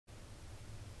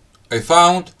I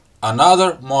found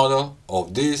another model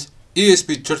of this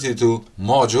ESP32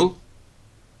 module,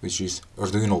 which is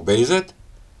Arduino based,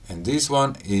 and this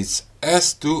one is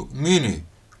S2 Mini.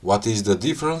 What is the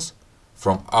difference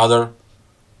from other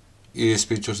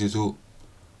ESP32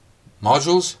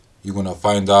 modules? You're gonna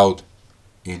find out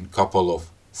in a couple of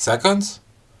seconds.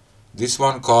 This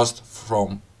one starts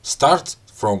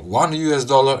from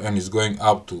 $1 and is going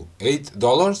up to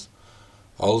 $8.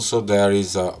 Also, there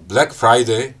is a Black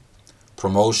Friday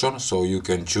promotion, so you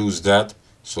can choose that,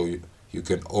 so you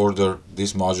can order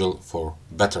this module for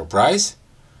better price.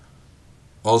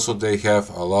 Also, they have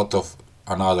a lot of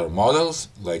another models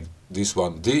like this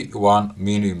one, D1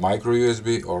 mini micro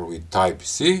USB or with type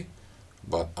C,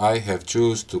 but I have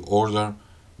choose to order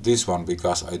this one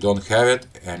because I don't have it,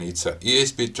 and it's a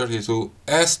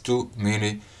ESP32-S2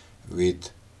 mini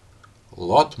with a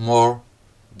lot more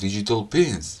digital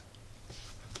pins.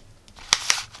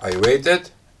 I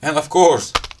waited, and of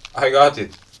course I got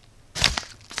it.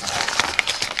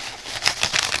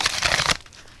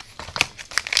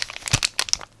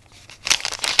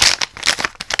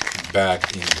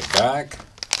 Back in the bag.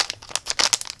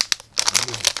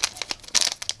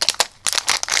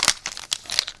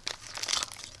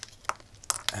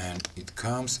 And it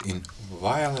comes in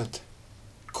violet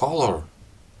color.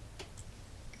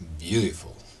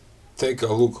 Beautiful. Take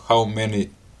a look how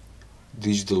many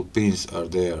digital pins are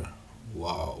there.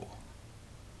 Wow.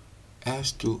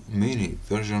 S2 Mini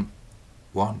version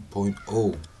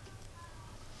 1.0.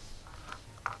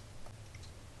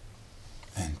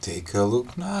 And take a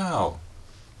look now.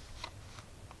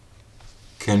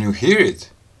 Can you hear it?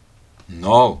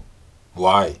 No.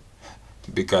 Why?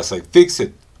 Because I fixed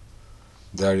it.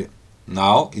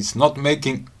 Now it's not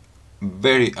making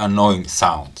very annoying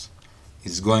sounds.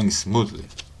 It's going smoothly.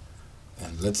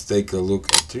 And let's take a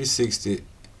look at 360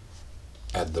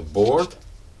 at the board.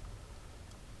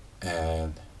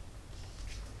 And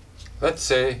let's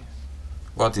say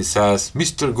what it says.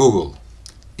 Mr. Google.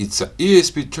 It's a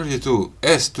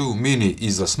ESP32-S2 Mini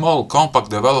is a small compact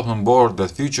development board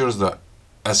that features the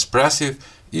expressive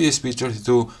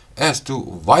ESP32-S2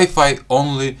 Wi-Fi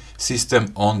only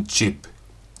system on chip.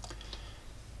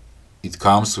 It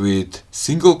comes with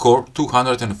single core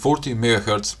 240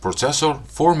 MHz processor,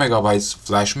 4 MB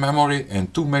flash memory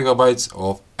and 2 MB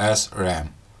of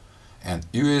SRAM,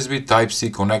 and USB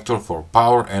Type-C connector for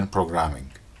power and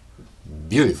programming.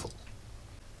 Beautiful!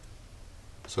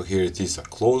 So here it is, a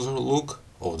closer look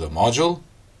of the module.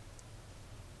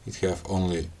 It have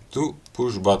only two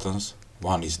push buttons.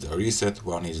 One is the reset,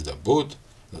 one is the boot,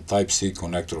 the Type-C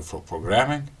connector for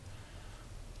programming.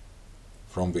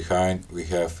 From behind we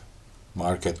have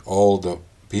marked all the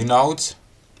pinouts,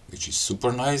 which is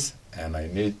super nice, and I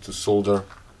need to solder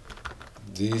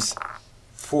these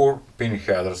 4 pin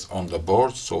headers on the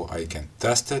board so I can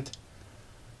test it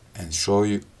and show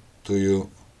you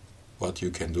what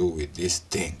you can do with this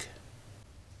thing.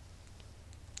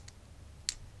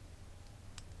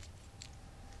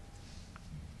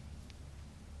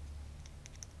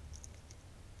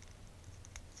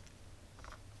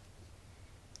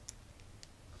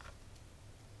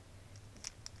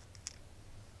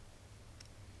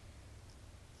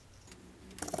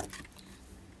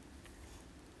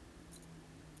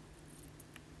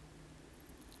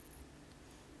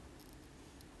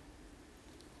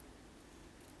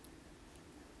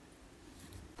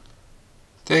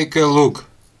 Take a look,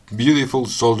 beautiful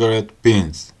soldered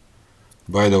pins.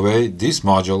 By the way, this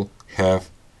module have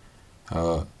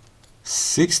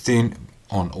 16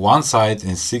 on one side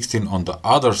and 16 on the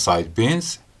other side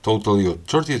pins, totally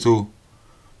 32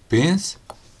 pins.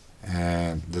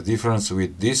 And the difference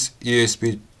with this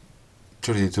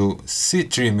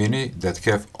ESP32C3 Mini that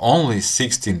have only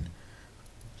 16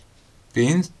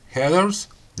 pin headers,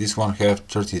 this one have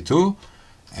 32,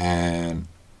 and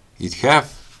it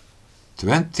have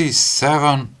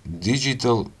 27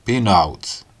 digital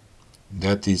pinouts.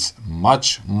 That is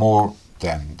much more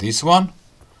than this one.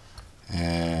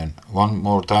 And one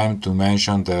more time to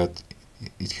mention that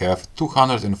it have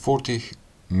 240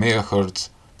 MHz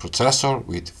processor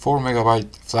with 4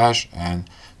 MB flash and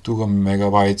 2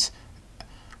 MB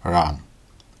RAM.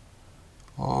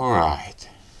 Alright.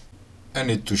 I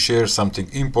need to share something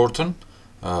important.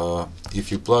 If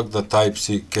you plug the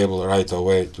Type-C cable right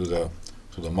away to the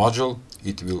module,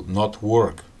 it will not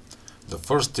work. The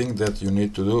first thing that you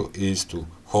need to do is to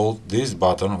hold this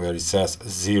button where it says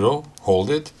 0,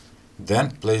 hold it, then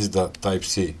place the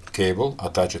Type-C cable,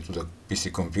 attach it to the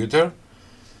PC computer,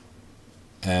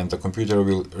 and the computer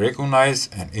will recognize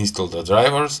and install the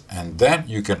drivers, and then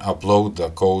you can upload the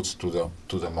codes to the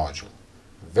module.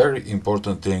 Very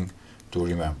important thing to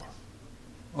remember.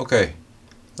 Okay,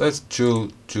 let's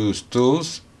choose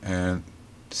tools and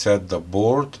set the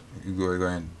board. We're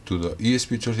going to the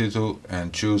ESP32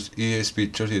 and choose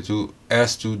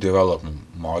ESP32-S2 development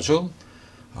module.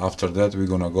 After that, we're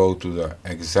gonna go to the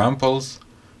examples.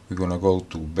 We're gonna go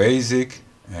to basic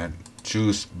and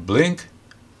choose blink.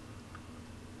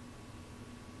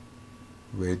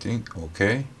 Waiting,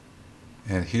 okay.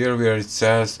 And here where it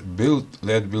says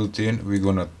LED built-in, we're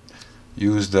gonna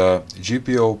use the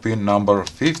GPIO pin number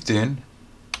 15.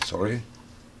 Sorry.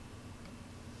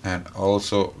 And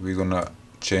also we're gonna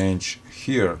change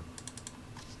here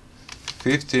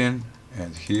 15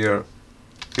 and here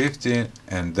 15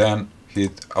 and then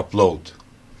hit upload.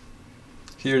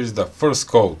 Here is the first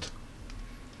code.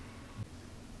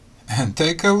 And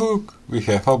take a look, we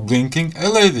have a blinking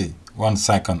LED. 1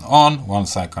 second on, 1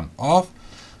 second off.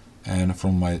 And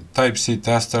from my Type-C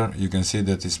tester you can see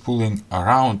that it's pulling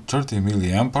around 30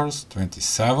 milliamperes,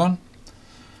 27.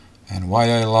 And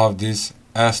why I love this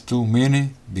S2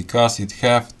 Mini? Because it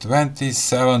have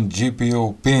 27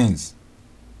 GPIO pins.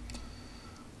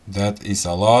 That is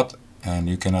a lot, and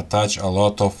you can attach a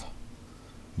lot of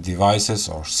devices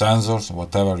or sensors,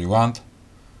 whatever you want.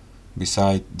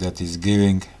 Besides that is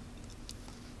giving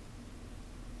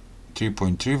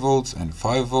 3.3 volts and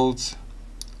 5 volts.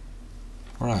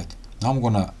 Alright, now I'm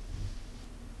gonna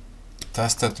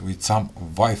test it with some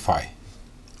Wi-Fi.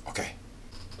 Okay.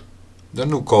 The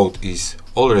new code is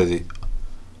already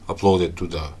uploaded to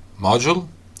the module,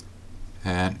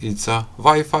 and it's a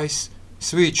Wi-Fi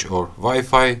switch or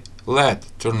Wi-Fi LED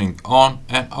turning on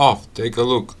and off. Take a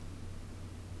look.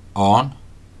 On,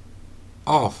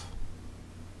 off.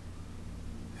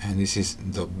 And this is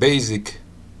the basic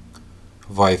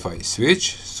Wi-Fi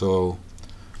switch, so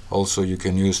also you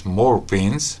can use more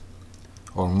pins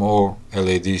or more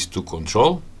LEDs to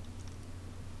control.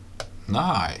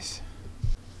 Nice.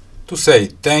 To say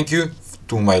thank you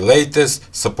to my latest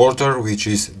supporter, which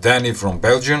is Danny from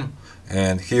Belgium,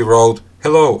 and he wrote,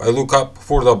 "Hello, I look up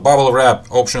for the bubble wrap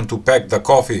option to pack the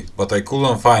coffee, but I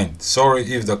couldn't find. Sorry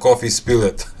if the coffee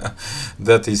spilled."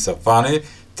 That is funny.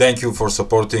 Thank you for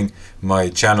supporting my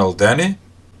channel, Danny.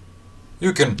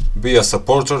 You can be a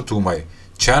supporter to my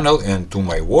channel and to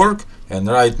my work, and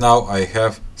right now I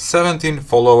have 17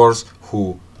 followers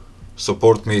who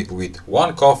support me with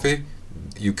one coffee.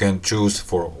 You can choose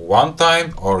for one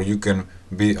time, or you can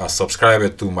be a subscriber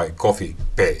to my coffee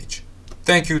page.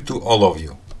 Thank you to all of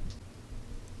you.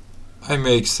 I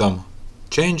make some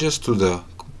changes to the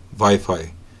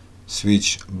Wi-Fi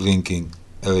switch blinking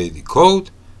LED code.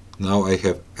 Now I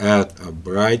have add a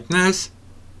brightness,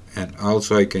 and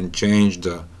also I can change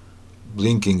the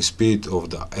blinking speed of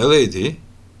the LED.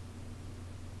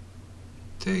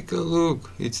 Take a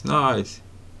look, it's nice.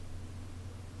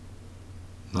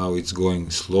 Now it's going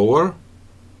slower.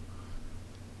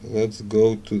 Let's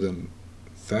go to the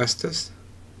fastest.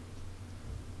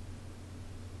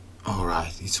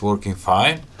 Alright, it's working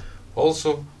fine.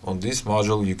 Also on this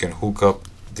module you can hook up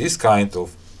this kind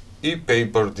of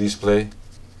e-paper display,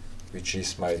 which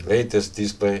is my latest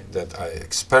display that I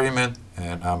experiment,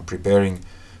 and I'm preparing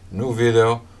new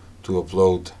video to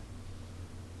upload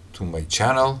to my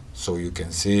channel, so you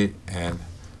can see and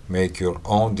make your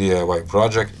own DIY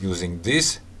project using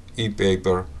this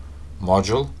e-paper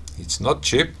module. It's not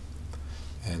cheap,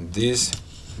 and this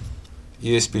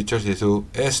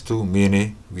ESP32-S2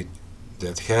 Mini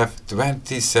that have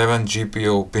 27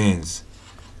 GPIO pins.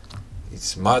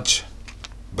 It's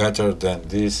better than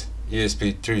this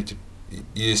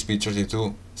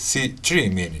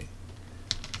ESP32C3 Mini.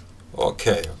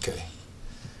 Okay.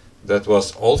 That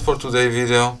was all for today's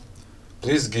video.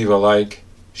 Please give a like,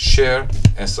 share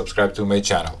and subscribe to my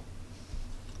channel.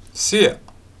 See ya!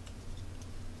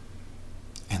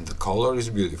 And the color is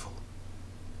beautiful.